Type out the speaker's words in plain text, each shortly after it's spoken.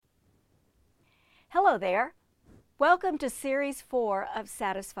Hello there. Welcome to Series 4 of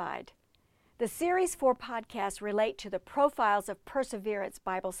Satisfied. The Series 4 podcasts relate to the Profiles of Perseverance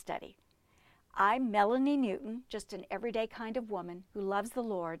Bible study. I'm Melanie Newton, just an everyday kind of woman who loves the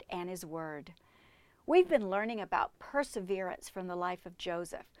Lord and His Word. We've been learning about perseverance from the life of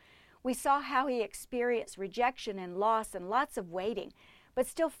Joseph. We saw how he experienced rejection and loss and lots of waiting, but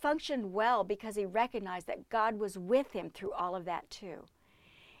still functioned well because he recognized that God was with him through all of that too.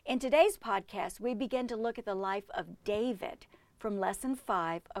 In today's podcast, we begin to look at the life of David from Lesson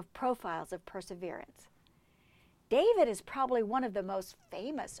 5 of Profiles of Perseverance. David is probably one of the most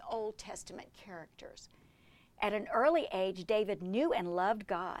famous Old Testament characters. At an early age, David knew and loved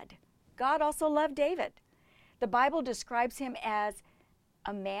God. God also loved David. The Bible describes him as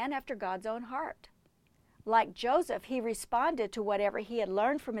a man after God's own heart. Like Joseph, he responded to whatever he had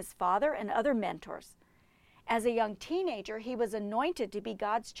learned from his father and other mentors. As a young teenager, he was anointed to be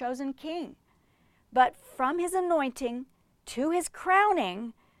God's chosen king. But from his anointing to his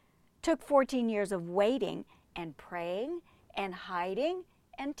crowning took 14 years of waiting and praying and hiding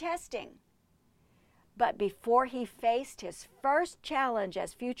and testing. But before he faced his first challenge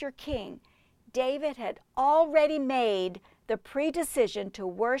as future king, David had already made the pre-decision to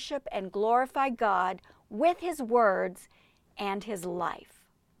worship and glorify God with his words and his life.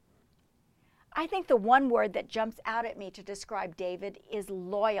 I think the one word that jumps out at me to describe David is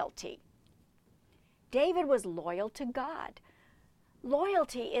loyalty. David was loyal to God.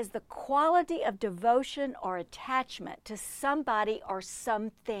 Loyalty is the quality of devotion or attachment to somebody or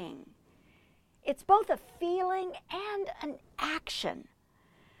something. It's both a feeling and an action.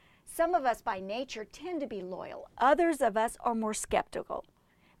 Some of us by nature tend to be loyal. Others of us are more skeptical,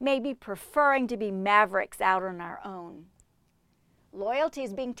 maybe preferring to be mavericks out on our own. Loyalty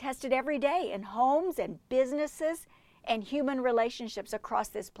is being tested every day in homes and businesses and human relationships across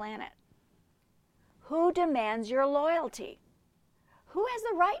this planet. Who demands your loyalty? Who has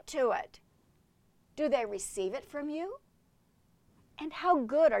the right to it? Do they receive it from you? And how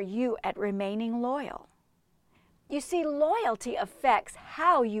good are you at remaining loyal? You see, loyalty affects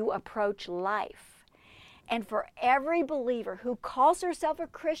how you approach life. And for every believer who calls herself a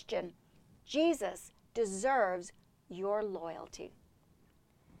Christian, Jesus deserves your loyalty.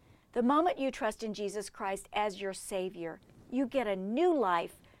 The moment you trust in Jesus Christ as your Savior, you get a new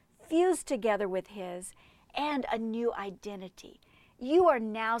life fused together with His and a new identity. You are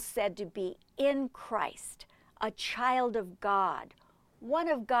now said to be in Christ, a child of God, one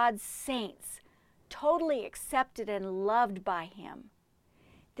of God's saints, totally accepted and loved by Him.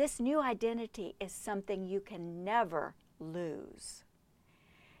 This new identity is something you can never lose.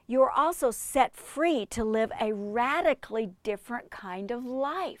 You are also set free to live a radically different kind of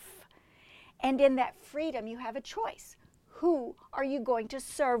life. And in that freedom, you have a choice. Who are you going to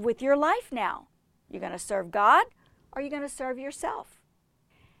serve with your life now? You're going to serve God, or are you going to serve yourself?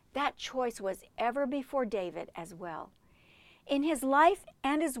 That choice was ever before David as well. In his life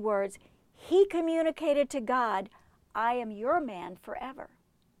and his words, he communicated to God, I am your man forever.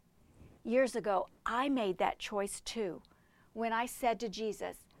 Years ago, I made that choice too, when I said to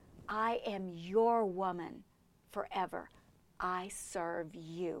Jesus, I am your woman forever. I serve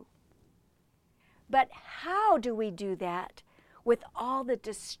you. But how do we do that with all the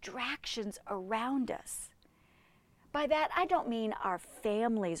distractions around us? By that, I don't mean our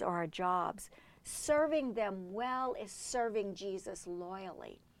families or our jobs. Serving them well is serving Jesus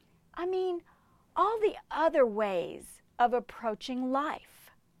loyally. I mean, all the other ways of approaching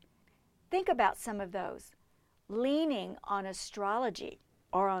life. Think about some of those. Leaning on astrology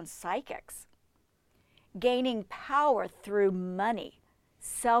or on psychics. Gaining power through money,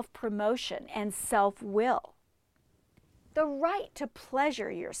 self-promotion, and self-will. The right to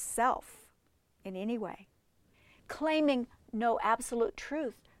pleasure yourself in any way. Claiming no absolute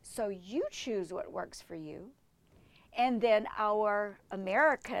truth, so you choose what works for you. And then our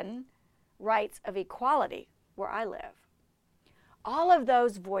American rights of equality, where I live. All of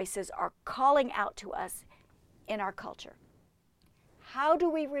those voices are calling out to us in our culture. How do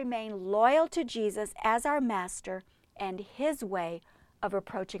we remain loyal to Jesus as our master and His way of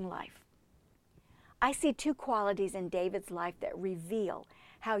approaching life? I see two qualities in David's life that reveal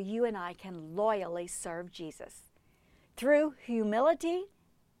how you and I can loyally serve Jesus through humility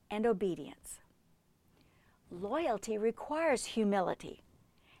and obedience. Loyalty requires humility,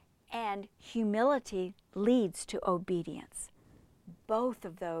 and humility leads to obedience. Both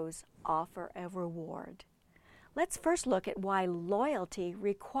of those offer a reward. Let's first look at why loyalty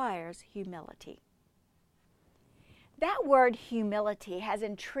requires humility. That word humility has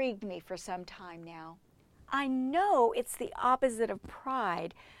intrigued me for some time now. I know it's the opposite of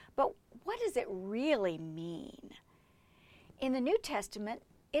pride, but what does it really mean? In the New Testament,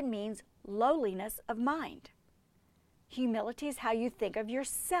 it means lowliness of mind. Humility is how you think of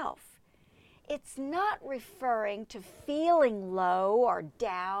yourself. It's not referring to feeling low or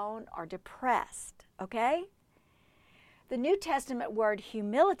down or depressed, okay? The New Testament word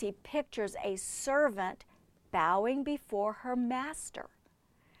humility pictures a servant bowing before her master.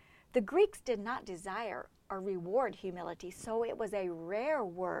 The Greeks did not desire or reward humility, so it was a rare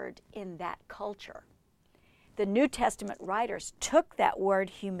word in that culture. The New Testament writers took that word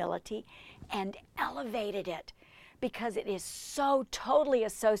humility and elevated it because it is so totally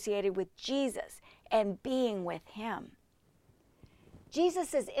associated with Jesus and being with Him.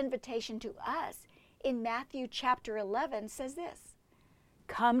 Jesus' invitation to us in Matthew chapter 11 says this,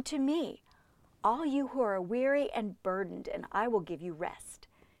 "Come to me, all you who are weary and burdened, and I will give you rest.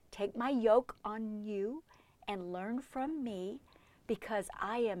 Take my yoke on you and learn from me, because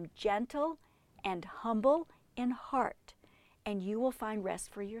I am gentle and humble in heart, and you will find rest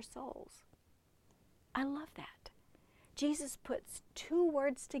for your souls." I love that. Jesus puts two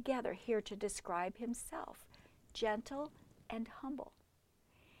words together here to describe Himself, gentle and humble.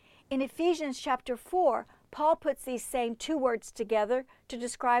 In Ephesians chapter 4, Paul puts these same two words together to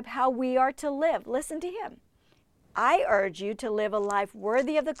describe how we are to live. Listen to him. "I urge you to live a life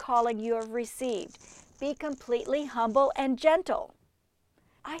worthy of the calling you have received. Be completely humble and gentle."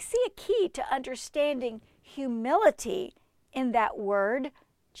 I see a key to understanding humility in that word,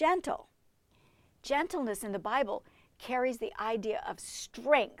 gentle. Gentleness in the Bible carries the idea of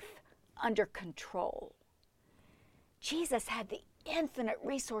strength under control. Jesus had the infinite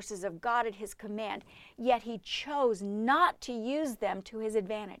resources of God at His command, yet He chose not to use them to His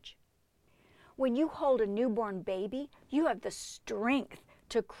advantage. When you hold a newborn baby, you have the strength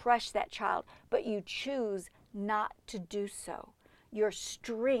to crush that child, but you choose not to do so. Your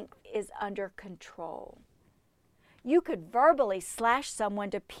strength is under control. You could verbally slash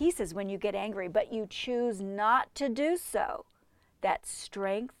someone to pieces when you get angry, but you choose not to do so. That's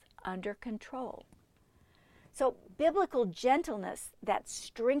strength under control. So biblical gentleness, that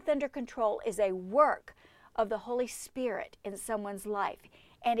strength under control, is a work of the Holy Spirit in someone's life,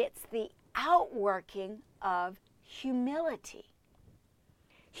 and it's the outworking of humility.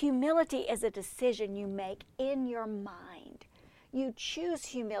 Humility is a decision you make in your mind. You choose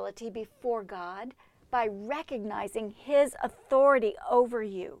humility before God by recognizing His authority over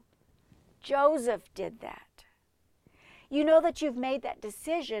you. Joseph did that. You know that you've made that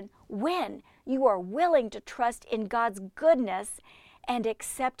decision when you are willing to trust in God's goodness and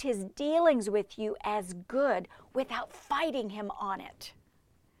accept His dealings with you as good without fighting Him on it.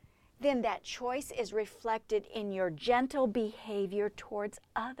 Then that choice is reflected in your gentle behavior towards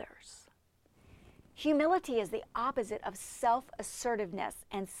others. Humility is the opposite of self-assertiveness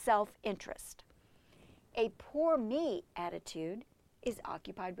and self-interest. A poor me attitude is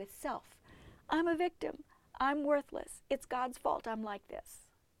occupied with self. I'm a victim. I'm worthless. It's God's fault I'm like this.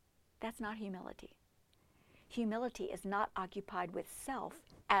 That's not humility. Humility is not occupied with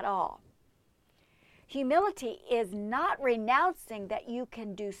self at all. Humility is not renouncing that you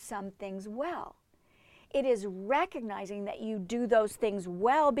can do some things well. It is recognizing that you do those things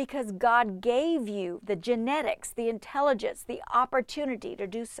well because God gave you the genetics, the intelligence, the opportunity to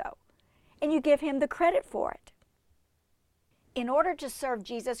do so. And you give Him the credit for it. In order to serve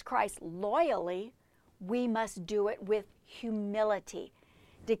Jesus Christ loyally, we must do it with humility,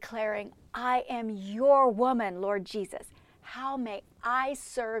 declaring, "I am your woman, Lord Jesus. How may I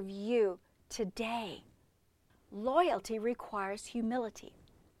serve you today?" Loyalty requires humility,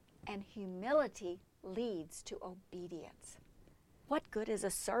 and humility leads to obedience. What good is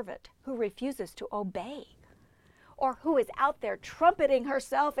a servant who refuses to obey, or who is out there trumpeting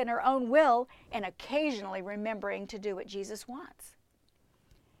herself in her own will and occasionally remembering to do what Jesus wants?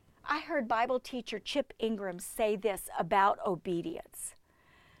 I heard Bible teacher Chip Ingram say this about obedience.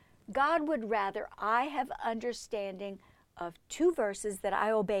 God would rather I have understanding of 2 verses that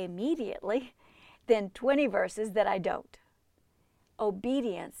I obey immediately than 20 verses that I don't.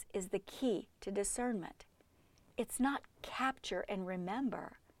 Obedience is the key to discernment. It's not capture and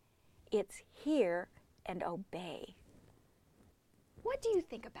remember. It's hear and obey. What do you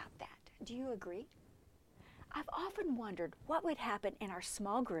think about that? Do you agree? I've often wondered what would happen in our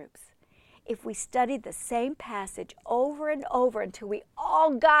small groups if we studied the same passage over and over until we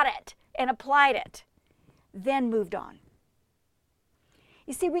all got it and applied it, then moved on.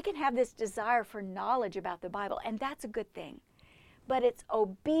 You see, we can have this desire for knowledge about the Bible, and that's a good thing. but it's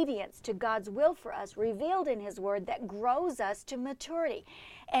obedience to God's will for us revealed in His Word that grows us to maturity.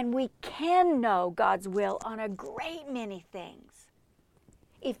 And we can know God's will on a great many things.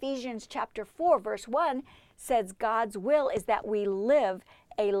 Ephesians chapter 4, verse 1 says God's will is that we live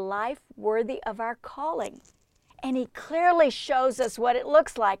a life worthy of our calling. And He clearly shows us what it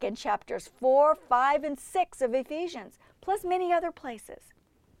looks like in chapters 4, 5, and 6 of Ephesians, plus many other places.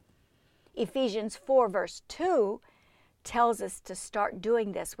 Ephesians 4, verse 2 tells us to start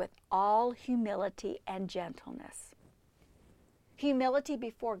doing this with all humility and gentleness. Humility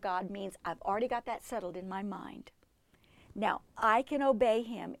before God means I've already got that settled in my mind. Now, I can obey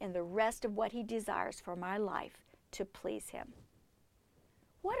Him in the rest of what He desires for my life to please Him.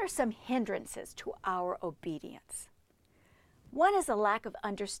 What are some hindrances to our obedience? One is a lack of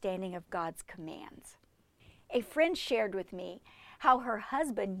understanding of God's commands. A friend shared with me how her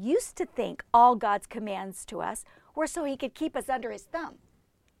husband used to think all God's commands to us were so he could keep us under his thumb.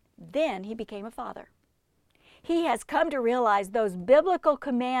 Then he became a father. He has come to realize those biblical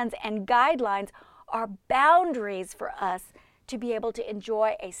commands and guidelines are boundaries for us to be able to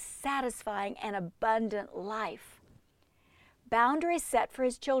enjoy a satisfying and abundant life. Boundaries set for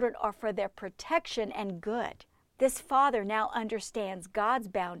his children are for their protection and good. This father now understands God's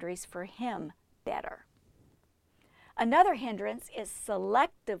boundaries for him better. Another hindrance is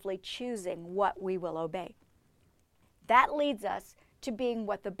selectively choosing what we will obey. That leads us to being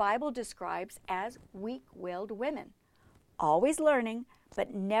what the Bible describes as weak-willed women, always learning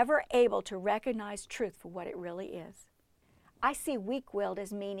but never able to recognize truth for what it really is. I see weak-willed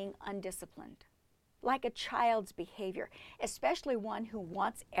as meaning undisciplined, like a child's behavior, especially one who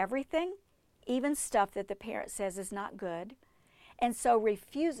wants everything, even stuff that the parent says is not good, and so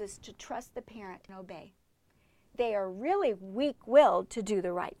refuses to trust the parent and obey. They are really weak-willed to do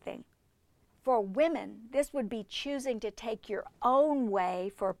the right thing. For women, this would be choosing to take your own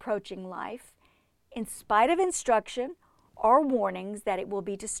way for approaching life, in spite of instruction or warnings that it will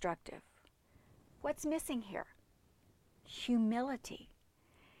be destructive. What's missing here? Humility.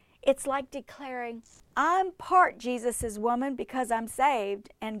 It's like declaring, I'm part Jesus' woman because I'm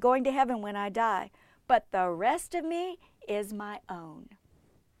saved and going to heaven when I die, but the rest of me is my own.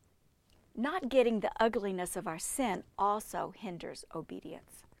 Not getting the ugliness of our sin also hinders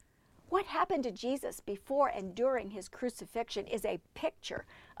obedience. What happened to Jesus before and during His crucifixion is a picture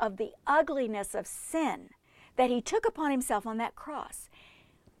of the ugliness of sin that He took upon Himself on that cross.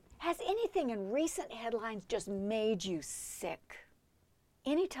 Has anything in recent headlines just made you sick?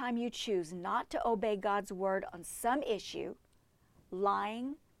 Anytime you choose not to obey God's word on some issue,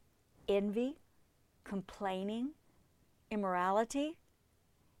 lying, envy, complaining, immorality,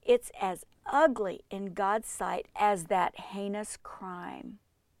 it's as ugly in God's sight as that heinous crime.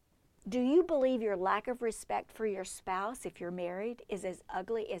 Do you believe your lack of respect for your spouse, if you're married, is as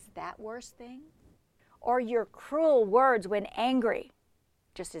ugly as that worst thing? Or your cruel words when angry,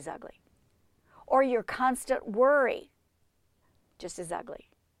 just as ugly? Or your constant worry, just as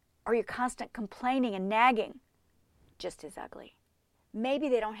ugly? Or your constant complaining and nagging, just as ugly? Maybe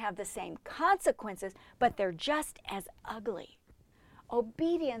they don't have the same consequences, but they're just as ugly.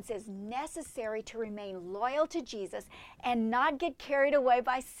 Obedience is necessary to remain loyal to Jesus and not get carried away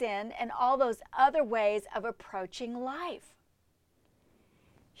by sin and all those other ways of approaching life.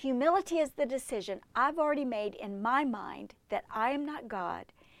 Humility is the decision I've already made in my mind that I am not God,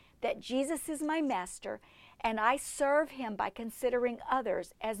 that Jesus is my master, and I serve Him by considering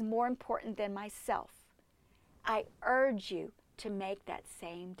others as more important than myself. I urge you to make that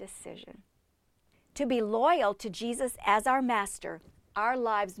same decision. To be loyal to Jesus as our master, our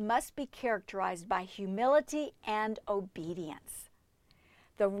lives must be characterized by humility and obedience.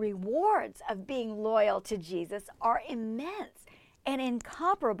 The rewards of being loyal to Jesus are immense and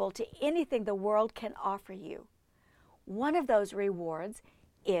incomparable to anything the world can offer you. One of those rewards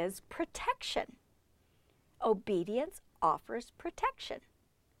is protection. Obedience offers protection.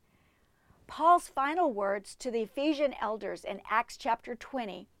 Paul's final words to the Ephesian elders in Acts chapter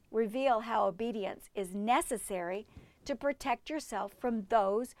 20 reveal how obedience is necessary to protect yourself from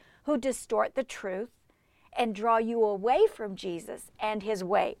those who distort the truth and draw you away from Jesus and His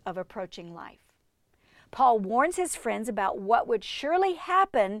way of approaching life. Paul warns his friends about what would surely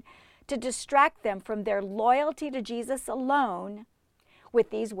happen to distract them from their loyalty to Jesus alone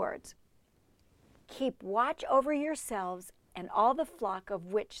with these words: keep watch over yourselves and all the flock of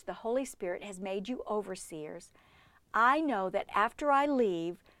which the Holy Spirit has made you overseers. I know that after I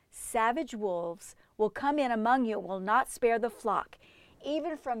leave, savage wolves will come in among you and will not spare the flock.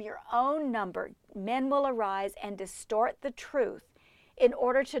 Even from your own number, men will arise and distort the truth in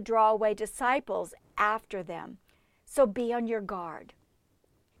order to draw away disciples after them. So be on your guard.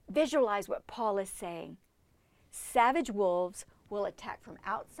 Visualize what Paul is saying. Savage wolves will attack from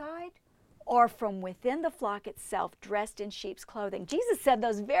outside or from within the flock itself, dressed in sheep's clothing. Jesus said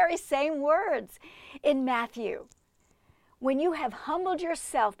those very same words in Matthew. When you have humbled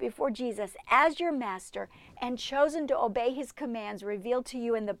yourself before Jesus as your master and chosen to obey his commands revealed to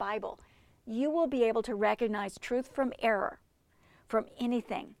you in the Bible, you will be able to recognize truth from error, from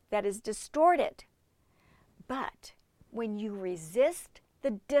anything that is distorted. But when you resist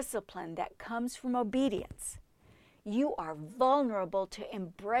the discipline that comes from obedience, you are vulnerable to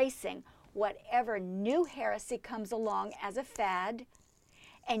embracing whatever new heresy comes along as a fad,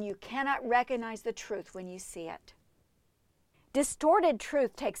 and you cannot recognize the truth when you see it. Distorted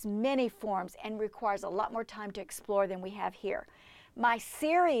truth takes many forms and requires a lot more time to explore than we have here. My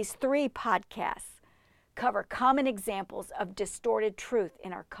Series 3 podcasts cover common examples of distorted truth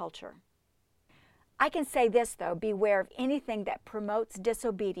in our culture. I can say this, though, beware of anything that promotes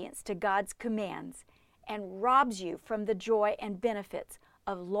disobedience to God's commands and robs you from the joy and benefits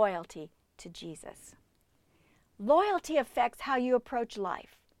of loyalty to Jesus. Loyalty affects how you approach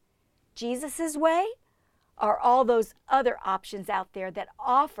life. Jesus' way, or all those other options out there that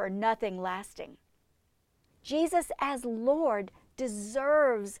offer nothing lasting. Jesus as Lord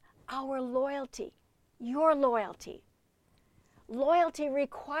deserves our loyalty, your loyalty. Loyalty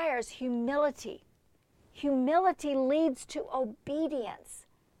requires humility. Humility leads to obedience.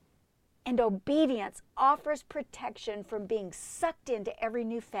 And obedience offers protection from being sucked into every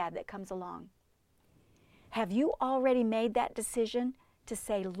new fad that comes along. Have you already made that decision to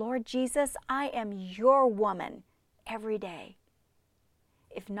say, Lord Jesus, I am your woman every day?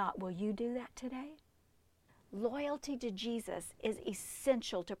 If not, will you do that today? Loyalty to Jesus is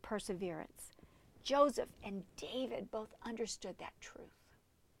essential to perseverance. Joseph and David both understood that truth.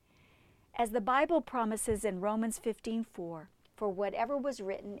 As the Bible promises in Romans 15:4, for whatever was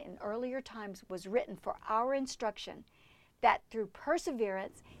written in earlier times was written for our instruction, that through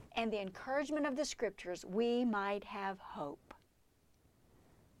perseverance and the encouragement of the Scriptures we might have hope.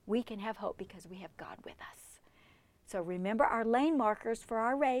 We can have hope because we have God with us. So remember our lane markers for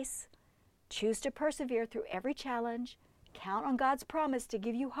our race. Choose to persevere through every challenge. Count on God's promise to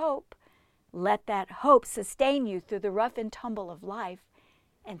give you hope. Let that hope sustain you through the rough and tumble of life,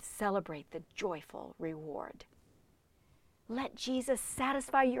 and celebrate the joyful reward. Let Jesus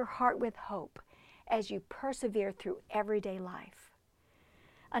satisfy your heart with hope as you persevere through everyday life.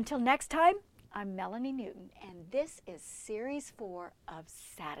 Until next time, I'm Melanie Newton, and this is Series 4 of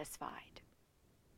Satisfied.